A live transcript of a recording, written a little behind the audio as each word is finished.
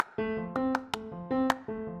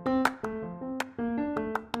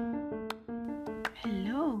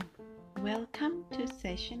to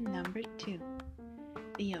session number 2.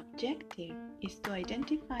 The objective is to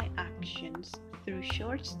identify actions through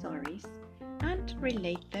short stories and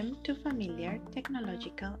relate them to familiar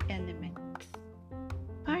technological elements.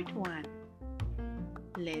 Part 1.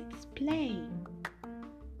 Let's play.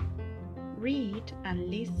 Read and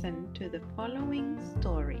listen to the following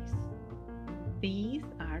stories. These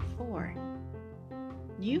are 4.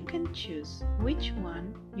 You can choose which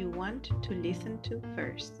one you want to listen to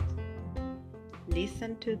first.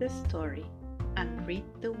 Listen to the story and read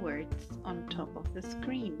the words on top of the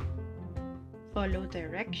screen. Follow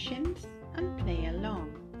directions and play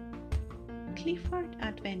along. Clifford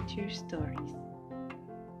Adventure Stories.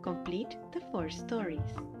 Complete the 4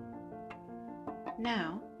 stories.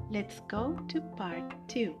 Now, let's go to part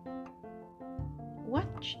 2.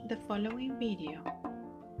 Watch the following video.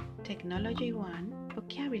 Technology 1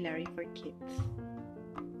 Vocabulary for Kids.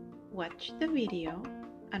 Watch the video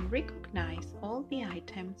and recognize all the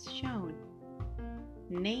items shown.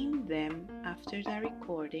 Name them after the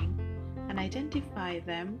recording and identify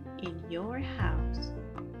them in your house.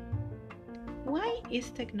 Why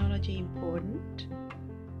is technology important?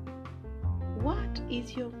 What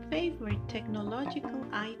is your favorite technological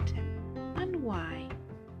item and why?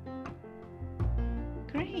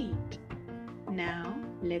 Great! Now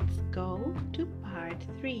let's go to part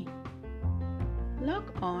 3.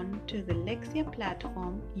 Log on to the Lexia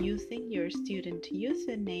platform using your student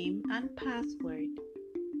username and password.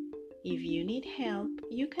 If you need help,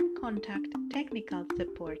 you can contact technical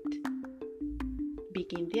support.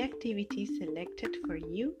 Begin the activity selected for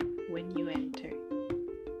you when you enter.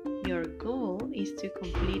 Your goal is to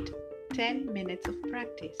complete 10 minutes of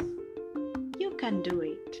practice. You can do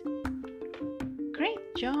it.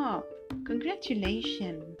 Great job!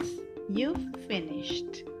 Congratulations! You've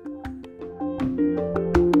finished.